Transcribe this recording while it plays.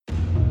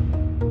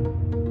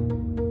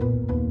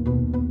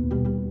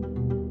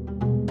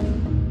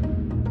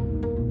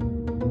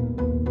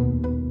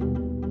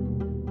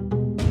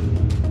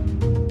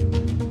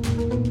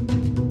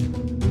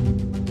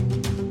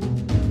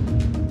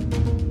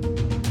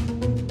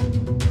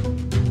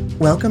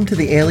Welcome to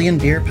the Alien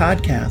Beer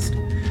Podcast.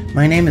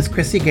 My name is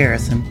Chrissy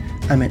Garrison.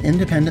 I'm an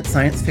independent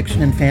science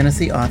fiction and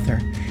fantasy author,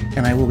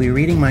 and I will be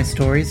reading my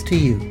stories to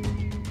you.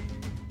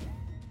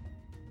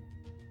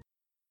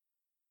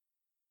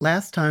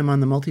 Last time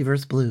on the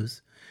Multiverse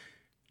Blues,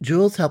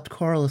 Jules helped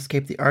Coral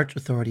escape the Arch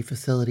Authority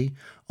facility,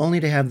 only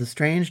to have the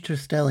strange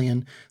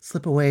Terstellian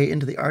slip away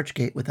into the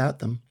Archgate without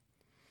them.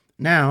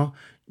 Now,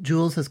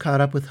 Jules has caught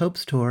up with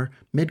Hope's tour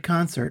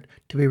mid-concert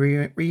to be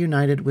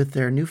reunited with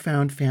their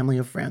newfound family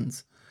of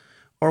friends.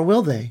 Or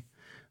will they?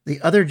 The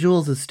other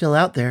Jules is still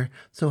out there,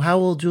 so how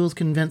will Jules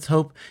convince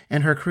Hope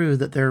and her crew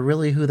that they're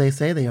really who they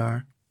say they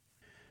are?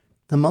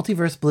 The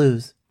Multiverse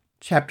Blues,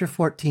 Chapter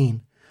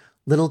 14,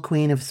 Little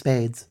Queen of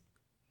Spades.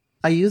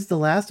 I used the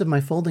last of my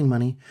folding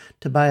money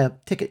to buy a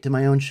ticket to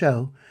my own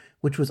show,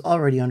 which was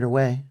already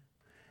underway.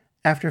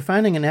 After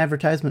finding an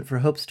advertisement for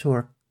Hope's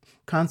tour,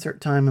 concert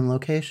time and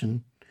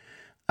location,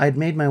 I'd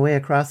made my way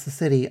across the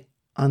city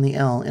on the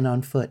L and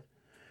on foot.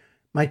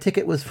 My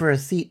ticket was for a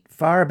seat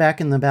far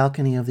back in the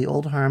balcony of the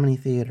Old Harmony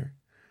Theater.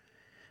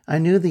 I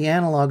knew the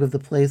analog of the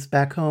place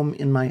back home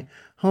in my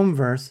home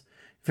verse.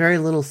 Very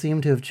little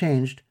seemed to have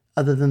changed,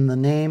 other than the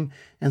name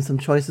and some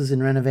choices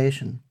in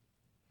renovation.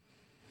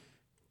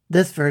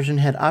 This version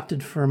had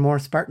opted for a more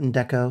Spartan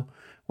deco,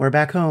 where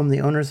back home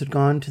the owners had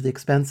gone to the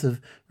expense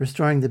of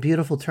restoring the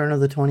beautiful turn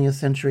of the 20th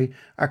century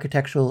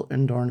architectural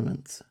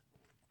adornments.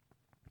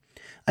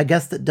 I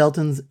guessed that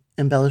Delton's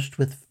embellished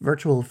with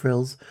virtual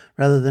frills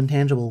rather than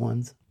tangible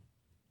ones.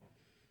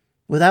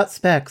 Without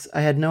specs,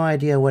 I had no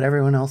idea what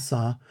everyone else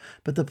saw,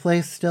 but the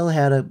place still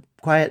had a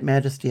quiet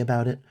majesty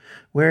about it,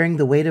 wearing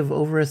the weight of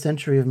over a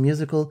century of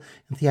musical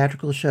and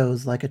theatrical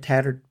shows like a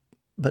tattered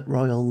but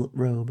royal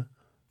robe.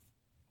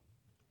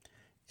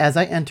 As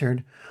I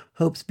entered,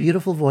 Hope's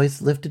beautiful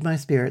voice lifted my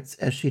spirits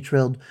as she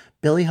trilled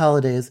Billie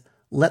Holiday's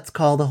 "Let's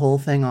Call the Whole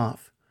Thing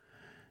Off."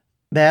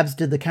 Babs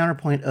did the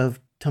counterpoint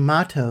of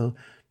tomato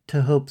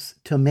to Hope's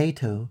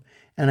tomato,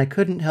 and I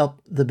couldn't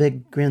help the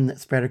big grin that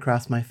spread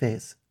across my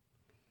face.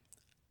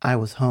 I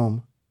was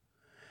home.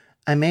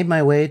 I made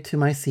my way to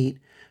my seat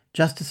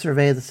just to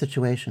survey the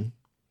situation.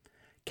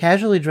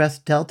 Casually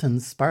dressed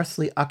Deltons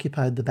sparsely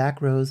occupied the back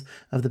rows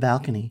of the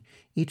balcony,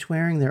 each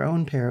wearing their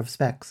own pair of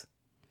specs.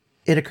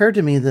 It occurred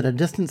to me that a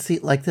distant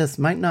seat like this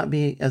might not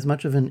be as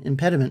much of an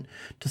impediment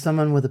to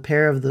someone with a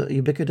pair of the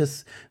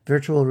ubiquitous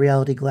virtual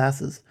reality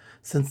glasses,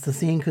 since the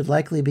scene could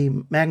likely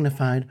be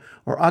magnified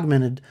or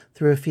augmented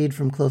through a feed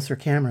from closer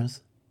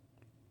cameras.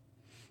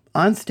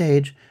 On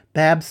stage,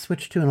 Babs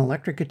switched to an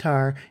electric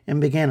guitar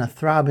and began a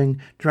throbbing,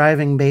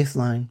 driving bass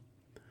line.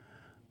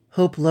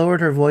 Hope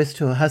lowered her voice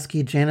to a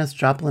husky Janis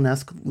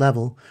Joplin-esque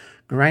level,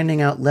 grinding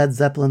out Led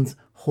Zeppelin's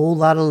 "Whole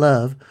Lotta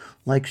Love"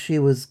 like she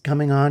was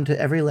coming on to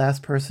every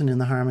last person in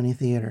the Harmony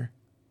Theater.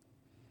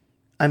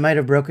 I might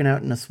have broken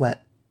out in a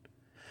sweat.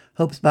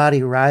 Hope's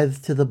body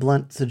writhed to the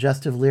blunt,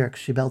 suggestive lyrics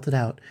she belted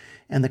out,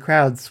 and the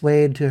crowd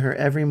swayed to her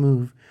every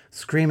move,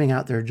 screaming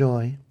out their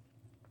joy.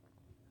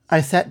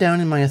 I sat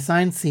down in my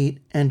assigned seat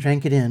and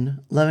drank it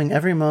in, loving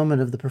every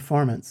moment of the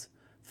performance,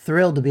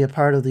 thrilled to be a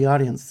part of the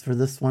audience for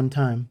this one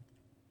time.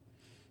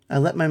 I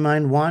let my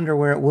mind wander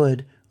where it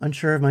would,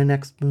 unsure of my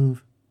next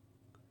move.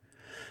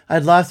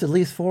 I'd lost at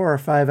least 4 or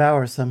 5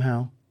 hours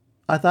somehow.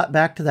 I thought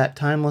back to that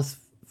timeless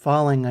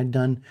falling I'd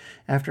done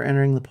after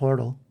entering the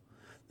portal.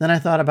 Then I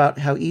thought about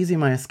how easy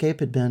my escape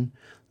had been,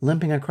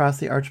 limping across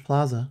the Arch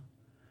Plaza.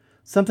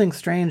 Something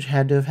strange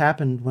had to have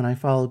happened when I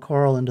followed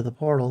Coral into the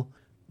portal.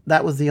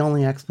 That was the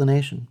only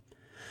explanation.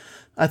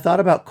 I thought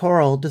about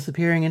Coral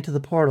disappearing into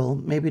the portal,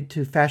 maybe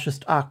to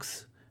Fascist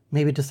Ox,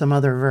 maybe to some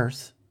other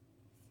verse.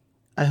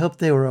 I hoped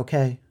they were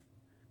okay.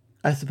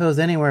 I suppose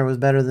anywhere was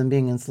better than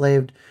being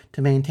enslaved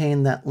to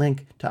maintain that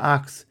link to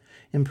Ox,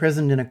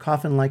 imprisoned in a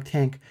coffin-like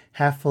tank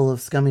half full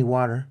of scummy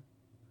water.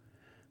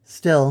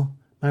 Still,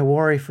 my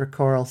worry for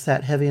Coral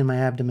sat heavy in my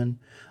abdomen,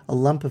 a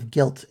lump of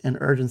guilt and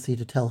urgency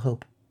to tell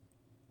Hope.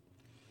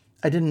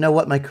 I didn't know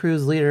what my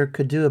crew's leader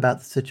could do about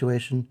the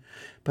situation,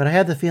 but I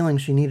had the feeling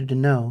she needed to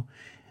know,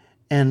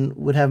 and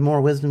would have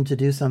more wisdom to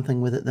do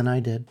something with it than I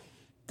did.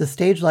 The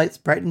stage lights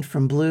brightened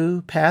from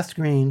blue, past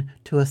green,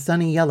 to a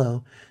sunny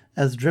yellow,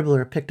 as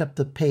Dribbler picked up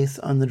the pace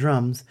on the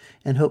drums,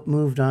 and Hope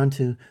moved on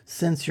to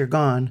 "Since You're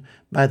Gone"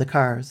 by the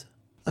Cars.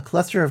 A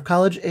cluster of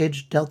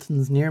college-aged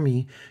Deltons near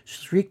me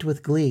shrieked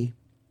with glee.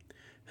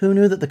 Who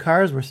knew that the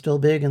Cars were still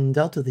big in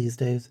Delta these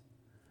days?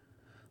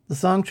 The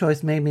song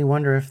choice made me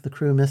wonder if the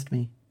crew missed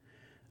me.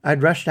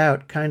 I'd rushed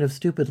out, kind of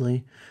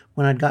stupidly,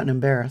 when I'd gotten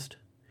embarrassed.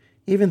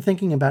 Even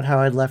thinking about how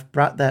I'd left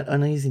brought that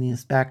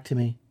uneasiness back to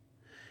me.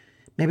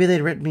 Maybe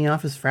they'd written me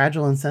off as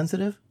fragile and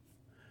sensitive?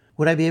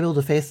 Would I be able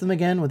to face them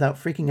again without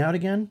freaking out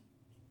again?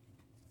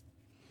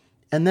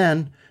 And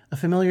then, a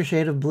familiar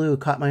shade of blue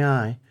caught my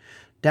eye,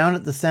 down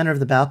at the center of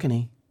the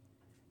balcony.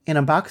 In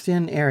a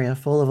boxed-in area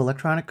full of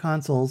electronic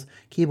consoles,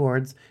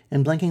 keyboards,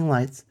 and blinking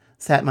lights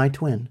sat my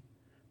twin.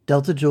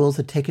 Delta Jules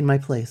had taken my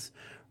place,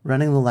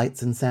 running the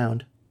lights and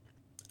sound.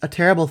 A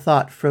terrible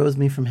thought froze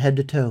me from head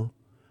to toe.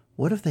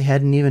 What if they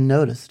hadn't even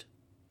noticed?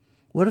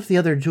 What if the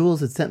other Jules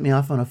had sent me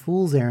off on a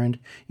fool's errand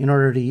in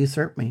order to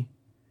usurp me?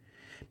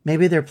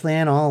 Maybe their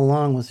plan all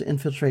along was to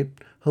infiltrate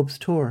Hope's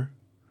tour.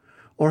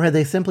 Or had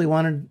they simply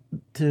wanted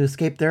to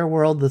escape their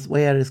world the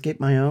way I'd escaped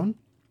my own?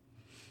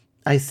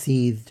 I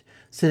seethed,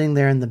 sitting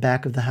there in the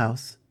back of the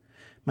house.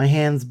 My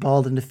hands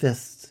balled into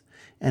fists,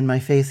 and my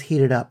face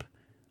heated up.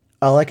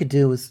 All I could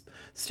do was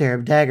stare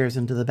daggers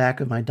into the back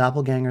of my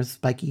doppelganger's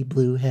spiky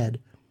blue head.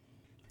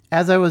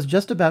 As I was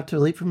just about to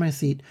leap from my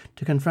seat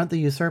to confront the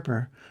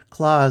usurper,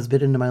 claws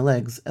bit into my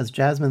legs as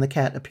Jasmine the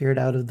cat appeared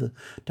out of the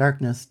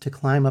darkness to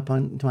climb up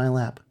onto my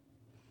lap.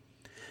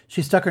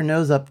 She stuck her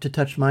nose up to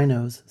touch my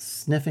nose,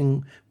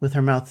 sniffing with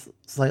her mouth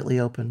slightly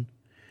open.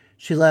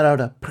 She let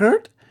out a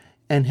purrt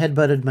and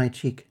headbutted my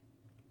cheek.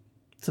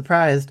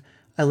 Surprised,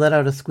 I let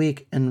out a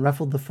squeak and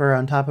ruffled the fur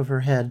on top of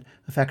her head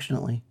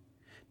affectionately.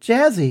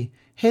 "Jazzy!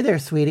 Hey there,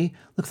 sweetie.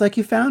 Looks like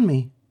you found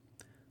me."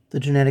 The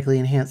genetically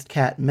enhanced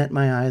cat met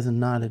my eyes and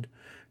nodded,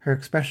 her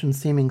expression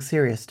seeming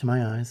serious to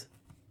my eyes.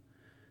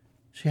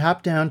 She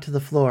hopped down to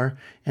the floor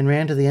and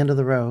ran to the end of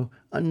the row,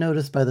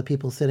 unnoticed by the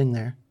people sitting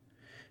there.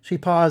 She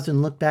paused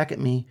and looked back at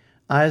me,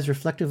 eyes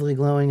reflectively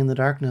glowing in the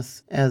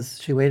darkness as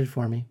she waited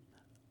for me.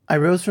 I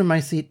rose from my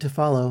seat to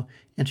follow,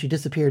 and she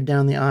disappeared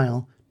down the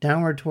aisle,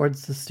 downward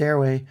towards the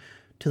stairway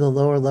to the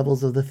lower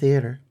levels of the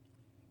theater.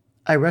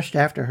 I rushed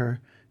after her,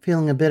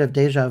 feeling a bit of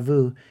déjà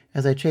vu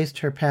as I chased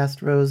her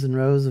past rows and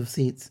rows of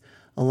seats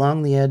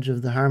along the edge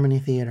of the Harmony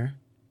Theater.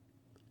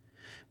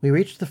 We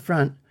reached the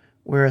front,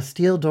 where a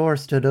steel door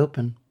stood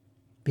open.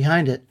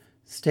 Behind it,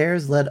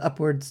 stairs led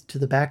upwards to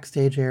the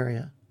backstage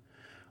area.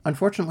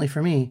 Unfortunately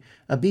for me,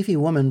 a beefy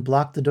woman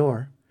blocked the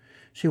door.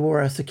 She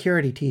wore a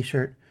security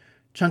t-shirt,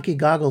 chunky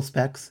goggle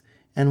specs,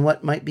 and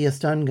what might be a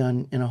stun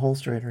gun in a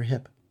holster at her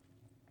hip.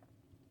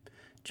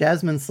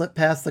 Jasmine slipped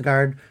past the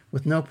guard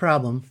with no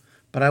problem,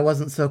 but I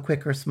wasn't so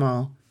quick or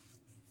small.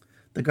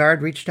 The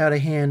guard reached out a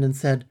hand and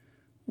said,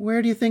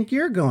 "Where do you think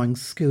you're going,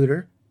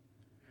 Scooter?"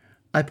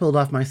 I pulled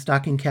off my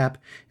stocking cap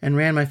and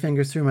ran my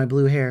fingers through my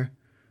blue hair.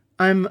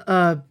 "I'm,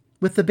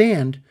 with the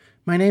band.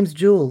 My name's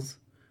Jules.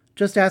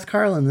 Just ask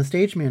Harlan, the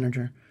stage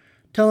manager.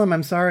 Tell him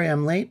I'm sorry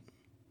I'm late."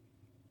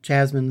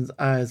 Jasmine's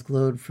eyes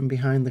glowed from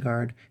behind the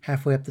guard,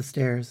 halfway up the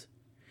stairs.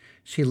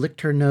 She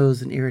licked her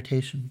nose in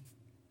irritation.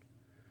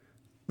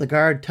 The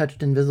guard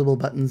touched invisible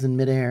buttons in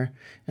midair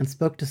and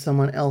spoke to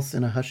someone else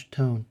in a hushed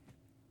tone.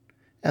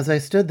 As I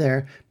stood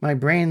there, my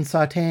brain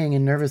sautéing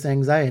in nervous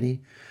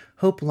anxiety,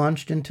 Hope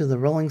launched into the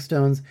Rolling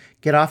Stones'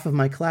 "Get Off of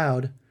My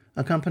Cloud,"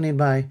 accompanied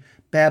by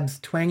Bab's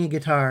twangy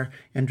guitar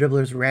and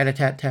Dribbler's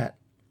rat-a-tat-tat.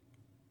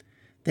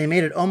 They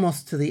made it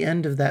almost to the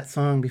end of that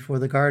song before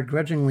the guard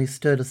grudgingly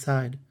stood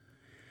aside.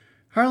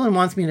 "Harlan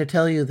wants me to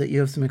tell you that you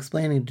have some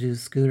explaining to do,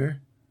 Scooter."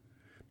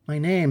 "My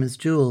name is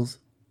Jules."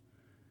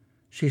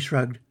 She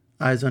shrugged,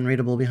 eyes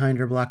unreadable behind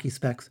her blocky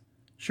specs.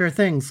 "Sure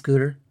thing,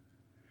 Scooter."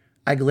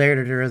 I glared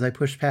at her as I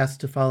pushed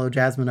past to follow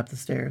Jasmine up the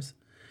stairs.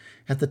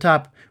 At the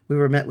top, we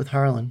were met with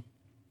Harlan.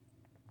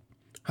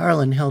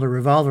 Harlan held a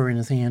revolver in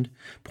his hand,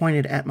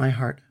 pointed at my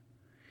heart.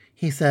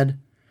 He said,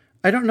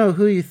 "I don't know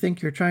who you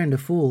think you're trying to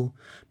fool,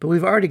 but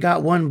we've already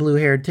got one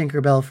blue-haired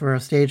Tinkerbell for a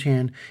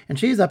stagehand, and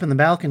she's up in the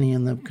balcony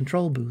in the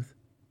control booth."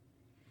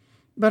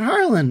 "But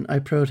Harlan," I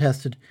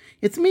protested,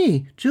 "it's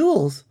me,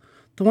 Jules,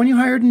 the one you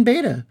hired in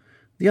Beta.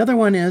 The other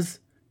one is—"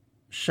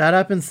 "Shut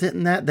up and sit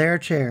in that there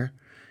chair,"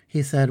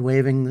 he said,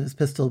 waving his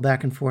pistol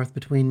back and forth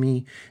between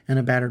me and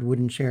a battered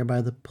wooden chair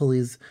by the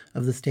pulleys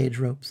of the stage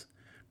ropes.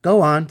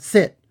 "Go on,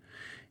 sit,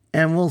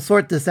 and we'll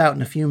sort this out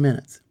in a few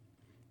minutes.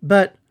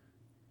 But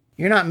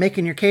you're not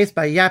making your case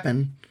by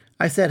yapping.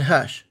 I said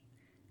hush."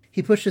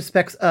 He pushed his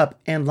specs up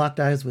and locked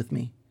eyes with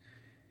me.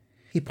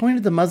 He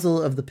pointed the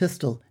muzzle of the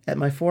pistol at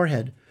my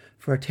forehead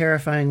for a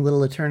terrifying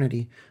little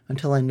eternity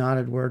until I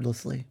nodded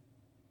wordlessly.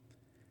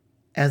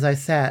 As I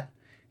sat,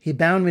 he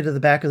bound me to the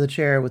back of the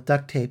chair with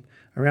duct tape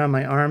around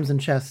my arms and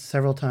chest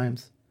several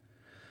times.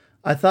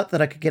 I thought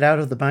that I could get out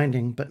of the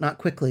binding, but not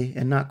quickly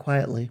and not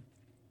quietly.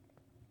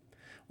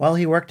 While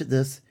he worked at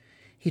this,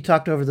 he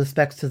talked over the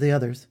specs to the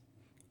others.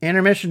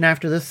 "Intermission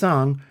after this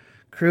song.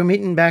 Crew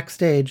meeting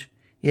backstage.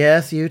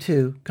 Yes, you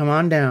too. Come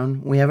on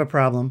down. We have a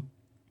problem."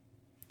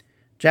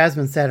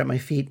 Jasmine sat at my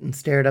feet and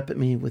stared up at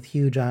me with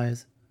huge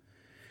eyes.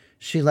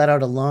 She let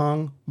out a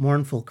long,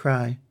 mournful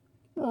cry.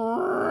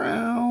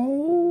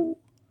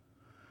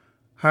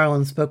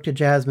 Harlan spoke to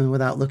Jasmine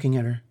without looking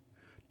at her.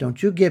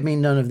 "Don't you give me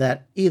none of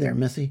that either,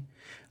 missy.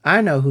 I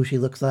know who she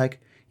looks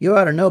like. You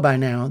ought to know by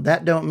now.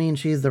 That don't mean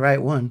she's the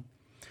right one.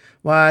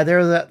 Why, there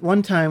was that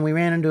one time we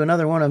ran into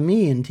another one of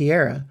me in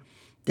Tierra.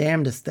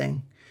 Damnedest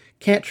thing.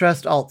 Can't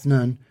trust alts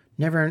none.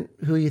 Never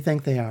who you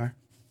think they are."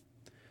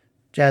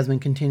 Jasmine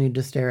continued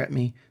to stare at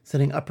me,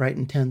 sitting upright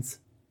and tense.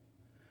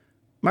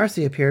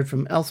 Marcy appeared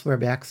from elsewhere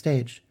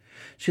backstage.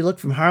 She looked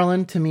from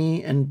Harlan to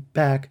me and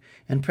back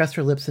and pressed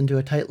her lips into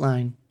a tight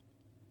line.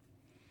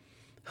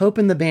 Hope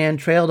and the band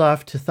trailed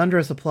off to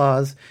thunderous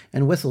applause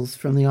and whistles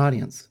from the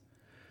audience.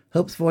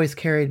 Hope's voice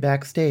carried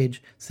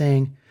backstage,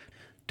 saying,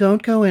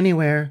 "Don't go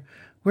anywhere.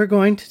 We're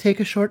going to take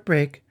a short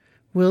break.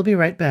 We'll be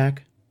right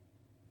back."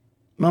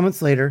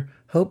 Moments later,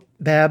 Hope,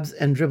 Babs,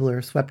 and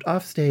Dribbler swept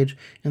off stage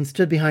and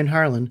stood behind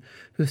Harlan,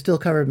 who still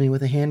covered me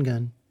with a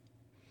handgun.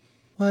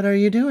 "What are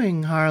you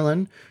doing,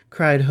 Harlan?"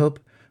 cried Hope,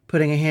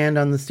 putting a hand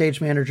on the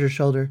stage manager's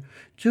shoulder.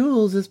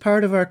 "Jules is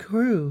part of our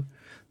crew.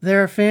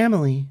 They're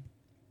family."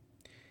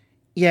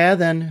 "Yeah,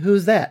 then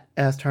who's that?"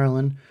 asked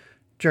Harlan,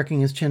 jerking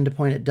his chin to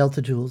point at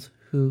Delta Jules,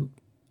 who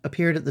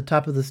appeared at the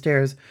top of the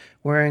stairs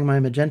wearing my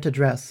magenta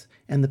dress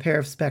and the pair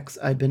of specs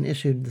I'd been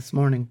issued this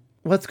morning.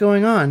 "What's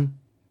going on?"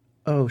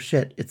 "Oh,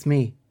 shit, it's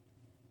me."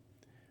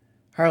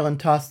 Harlan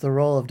tossed the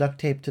roll of duct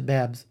tape to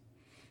Babs.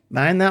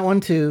 "Mind that one,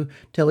 too,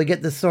 till we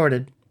get this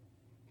sorted."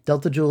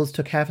 Delta Jules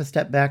took half a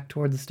step back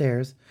toward the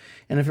stairs,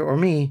 and if it were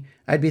me,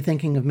 I'd be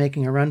thinking of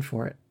making a run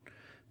for it.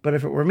 But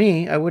if it were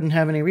me, I wouldn't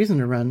have any reason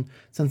to run,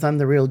 since I'm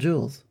the real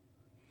Jules.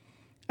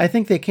 I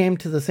think they came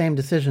to the same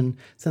decision,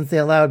 since they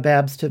allowed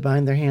Babs to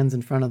bind their hands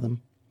in front of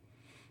them.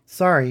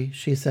 "Sorry,"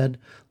 she said,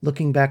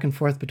 looking back and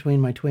forth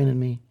between my twin and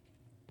me.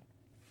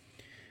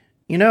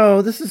 "You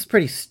know, this is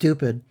pretty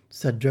stupid,"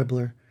 said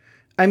Dribbler.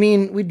 "I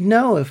mean, we'd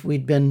know if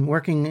we'd been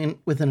working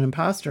with an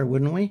imposter,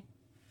 wouldn't we?"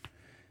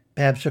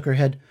 Babs shook her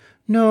head.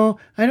 "No,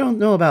 I don't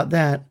know about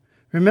that.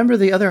 Remember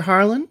the other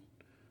Harlan?"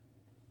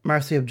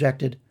 Marcy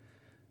objected.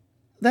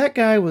 "That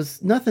guy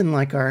was nothing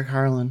like our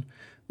Harlan.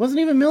 Wasn't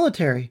even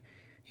military.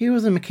 He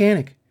was a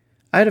mechanic.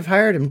 I'd have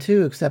hired him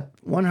too,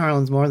 except one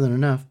Harlan's more than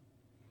enough."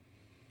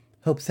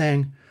 Hope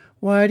sang,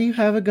 "Why do you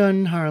have a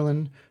gun,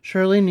 Harlan?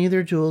 Surely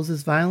neither Jules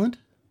is violent?"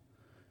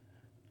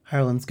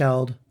 Harlan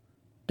scowled.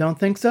 "Don't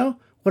think so?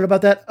 What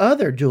about that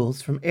other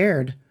Jules from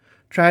Aird?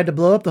 Tried to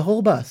blow up the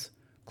whole bus.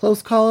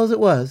 Close call as it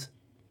was."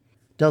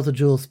 Delta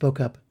Jules spoke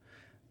up.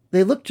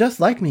 "They look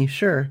just like me,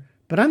 sure,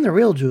 but I'm the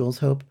real Jules,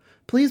 Hope.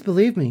 Please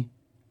believe me."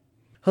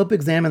 Hope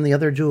examined the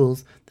other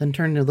Jules, then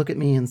turned to look at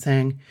me and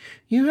sang,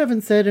 "You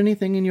haven't said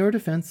anything in your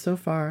defense so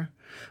far.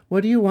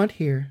 What do you want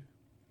here?"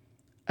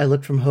 I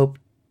looked from Hope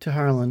to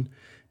Harlan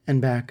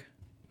and back.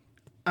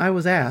 I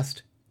was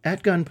asked,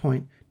 at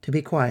gunpoint, to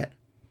be quiet.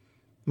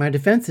 My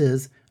defense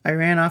is I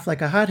ran off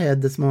like a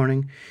hothead this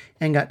morning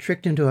and got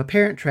tricked into a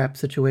parent trap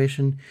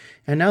situation,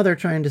 and now they're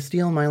trying to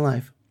steal my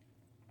life.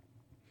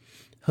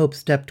 Hope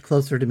stepped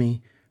closer to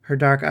me, her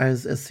dark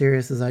eyes as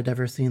serious as I'd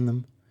ever seen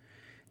them.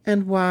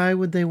 "And why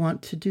would they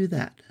want to do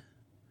that?"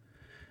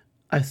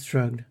 I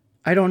shrugged.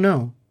 "I don't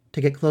know.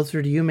 To get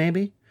closer to you,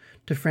 maybe?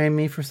 To frame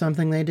me for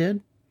something they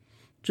did?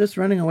 Just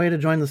running away to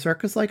join the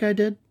circus like I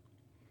did?"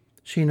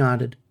 She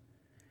nodded.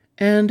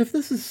 "And if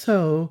this is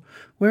so,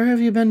 where have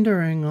you been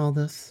during all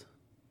this?"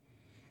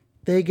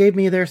 "They gave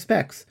me their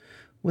specs,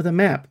 with a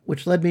map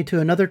which led me to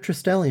another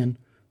Tristellian,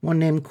 one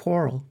named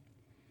Coral."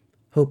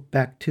 Hope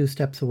backed 2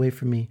 steps away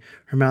from me,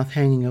 her mouth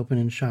hanging open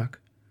in shock.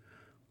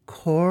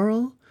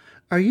 "Coral?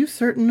 Are you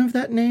certain of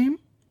that name?"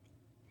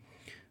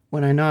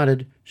 When I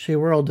nodded, she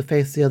whirled to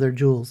face the other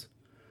Jules.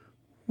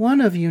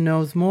 "One of you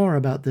knows more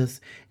about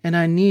this, and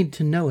I need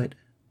to know it."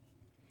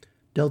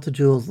 Delta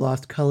Jules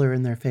lost color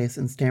in their face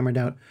and stammered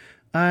out,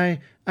 I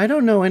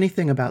don't know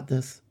anything about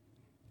this."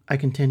 I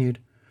continued.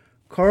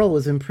 "Coral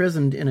was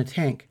imprisoned in a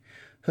tank,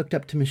 hooked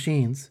up to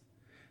machines.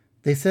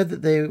 They said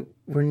that they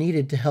were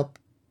needed to help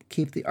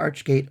keep the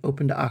Archgate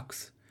open to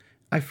Ox.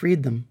 I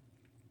freed them."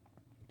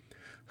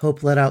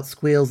 Hope let out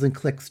squeals and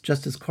clicks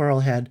just as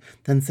Coral had,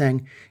 then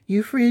sang,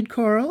 "You freed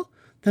Coral?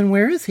 Then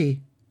where is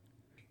he?"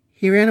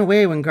 "He ran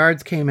away when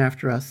guards came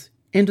after us,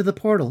 into the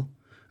portal.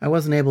 I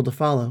wasn't able to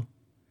follow."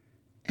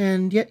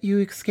 "And yet you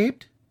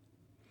escaped?"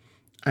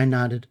 I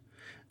nodded.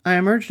 "I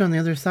emerged on the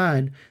other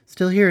side,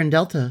 still here in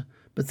Delta,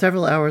 but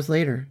several hours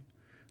later.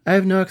 I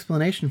have no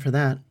explanation for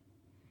that."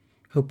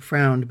 Hope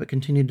frowned, but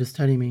continued to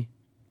study me.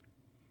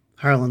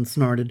 Harlan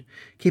snorted,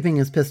 keeping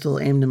his pistol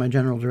aimed in my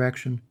general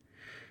direction.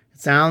 "It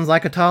sounds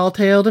like a tall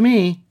tale to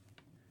me."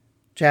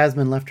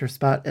 Jasmine left her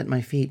spot at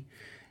my feet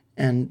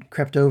and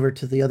crept over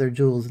to the other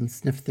Jules and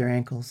sniffed their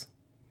ankles.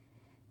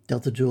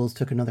 Delta Jules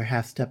took another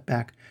half step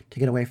back to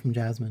get away from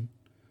Jasmine.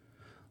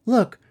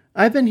 "Look,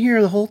 I've been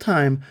here the whole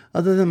time,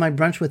 other than my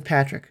brunch with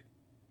Patrick."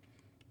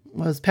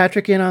 "Was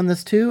Patrick in on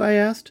this too?" I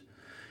asked.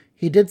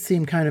 He did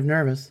seem kind of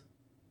nervous.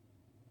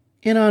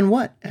 "In on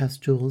what?"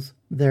 asked Jules,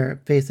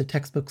 their face a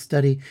textbook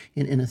study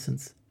in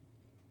innocence.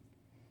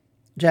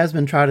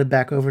 Jasmine trotted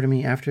back over to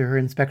me after her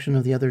inspection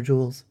of the other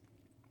Jules.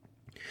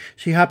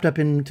 She hopped up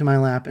into my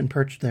lap and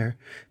perched there,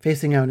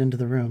 facing out into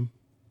the room.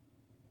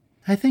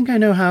 "I think I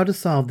know how to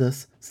solve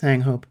this,"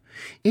 sang Hope.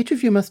 "Each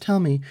of you must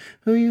tell me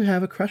who you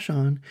have a crush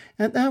on,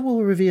 and that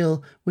will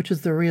reveal which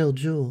is the real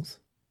Jules."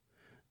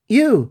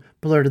 "You!"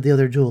 blurted the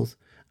other Jules.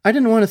 "I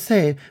didn't want to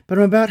say, but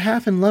I'm about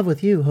half in love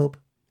with you, Hope."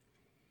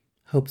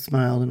 Hope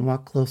smiled and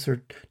walked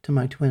closer to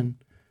my twin.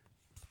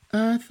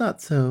 "I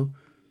thought so."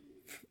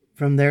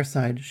 From their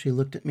side, she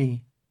looked at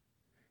me.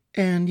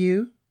 "And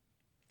you?"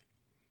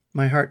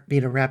 My heart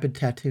beat a rapid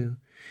tattoo,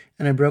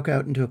 and I broke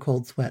out into a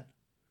cold sweat.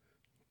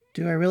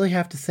 "Do I really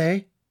have to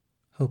say?"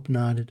 Hope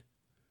nodded.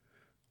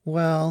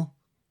 "Well,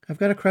 I've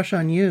got a crush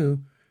on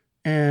you,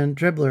 and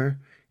Dribbler,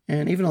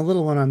 and even a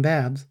little one on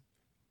Babs."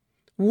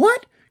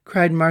 "What?"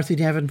 cried Marcy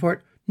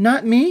Davenport.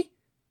 "Not me?"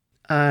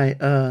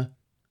 I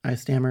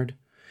stammered.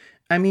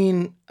 I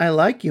mean, I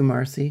like you,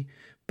 Marcy,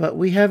 but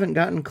we haven't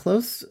gotten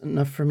close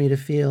enough for me to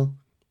feel.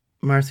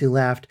 Marcy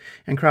laughed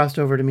and crossed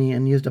over to me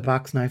and used a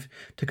box knife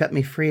to cut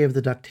me free of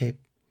the duct tape.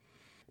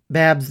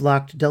 Babs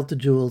locked Delta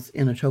Jewels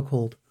in a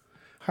chokehold.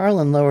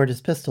 Harlan lowered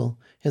his pistol,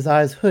 his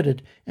eyes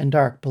hooded and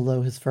dark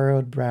below his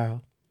furrowed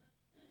brow.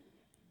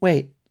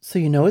 Wait, so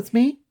you know it's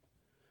me?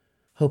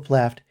 Hope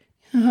laughed.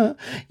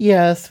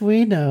 Yes,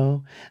 we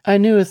know. I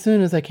knew as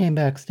soon as I came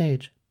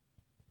backstage.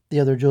 The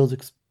other Jules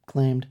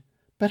exclaimed.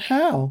 But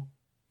how?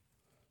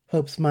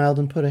 Hope smiled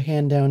and put a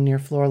hand down near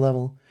floor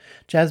level.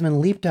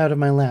 Jasmine leaped out of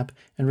my lap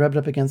and rubbed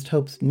up against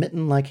Hope's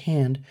mitten-like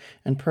hand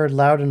and purred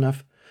loud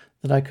enough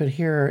that I could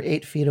hear her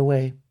 8 feet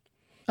away.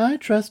 I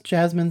trust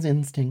Jasmine's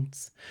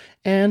instincts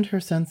and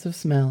her sense of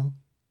smell.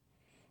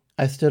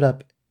 I stood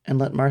up and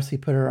let Marcy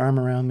put her arm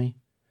around me.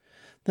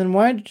 Then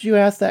why did you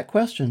ask that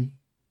question?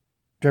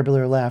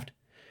 Dribbler laughed.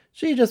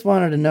 She just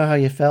wanted to know how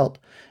you felt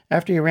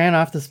after you ran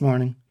off this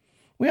morning.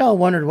 We all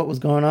wondered what was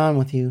going on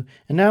with you,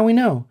 and now we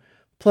know.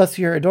 Plus,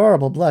 your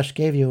adorable blush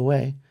gave you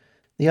away.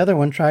 The other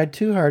one tried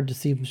too hard to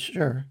seem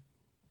sure.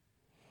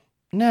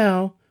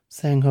 Now,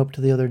 sang Hope to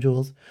the other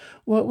Jules,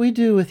 what we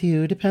do with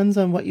you depends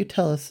on what you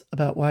tell us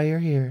about why you're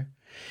here,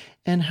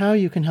 and how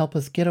you can help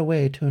us get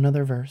away to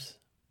another verse.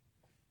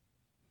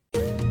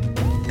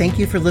 Thank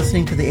you for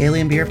listening to the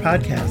Alien Beer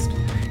Podcast.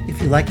 If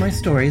you like my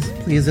stories,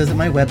 please visit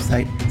my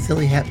website,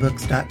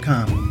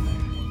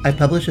 sillyhatbooks.com. I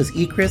publish as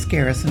E. Chris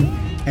Garrison,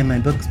 and my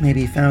books may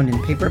be found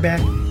in paperback,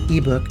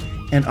 ebook,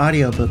 and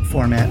audiobook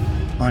format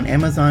on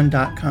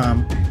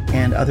Amazon.com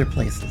and other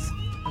places.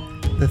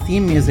 The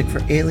theme music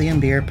for Alien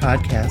Beer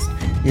Podcast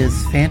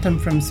is Phantom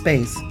from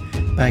Space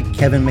by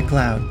Kevin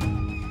MacLeod.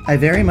 I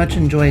very much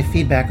enjoy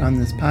feedback on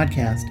this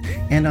podcast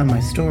and on my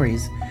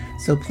stories,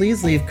 so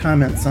please leave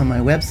comments on my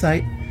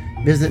website,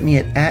 visit me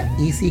at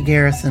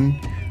 @ECGarrison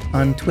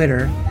on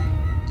Twitter,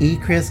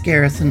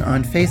 echrisgarrison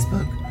on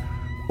Facebook,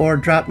 or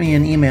drop me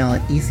an email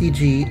at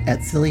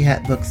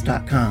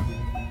ecg@sillyhatbooks.com.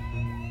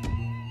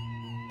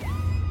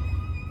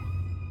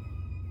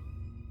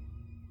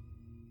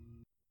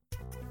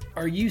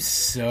 Are you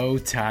so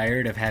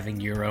tired of having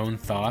your own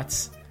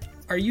thoughts?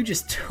 Are you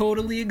just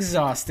totally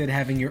exhausted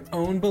having your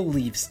own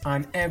beliefs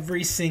on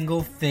every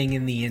single thing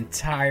in the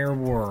entire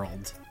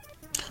world?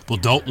 Well,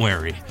 don't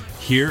worry.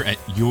 Here at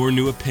Your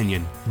New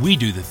Opinion, we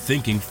do the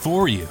thinking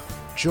for you.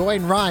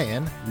 Join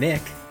Ryan,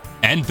 Nick,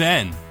 and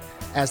Ben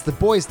as the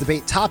boys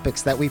debate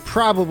topics that we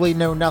probably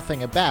know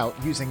nothing about,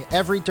 using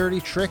every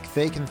dirty trick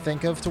they can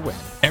think of to win.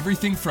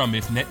 Everything from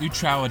if net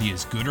neutrality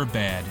is good or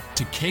bad,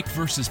 to cake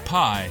versus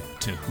pie,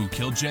 to who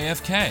killed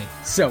JFK.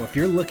 So if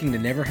you're looking to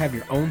never have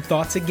your own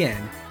thoughts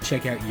again,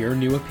 check out Your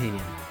New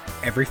Opinion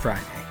every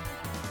Friday.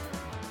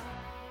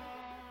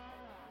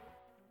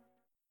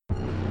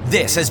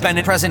 This has been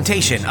a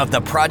presentation of the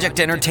Project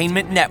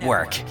Entertainment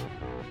Network.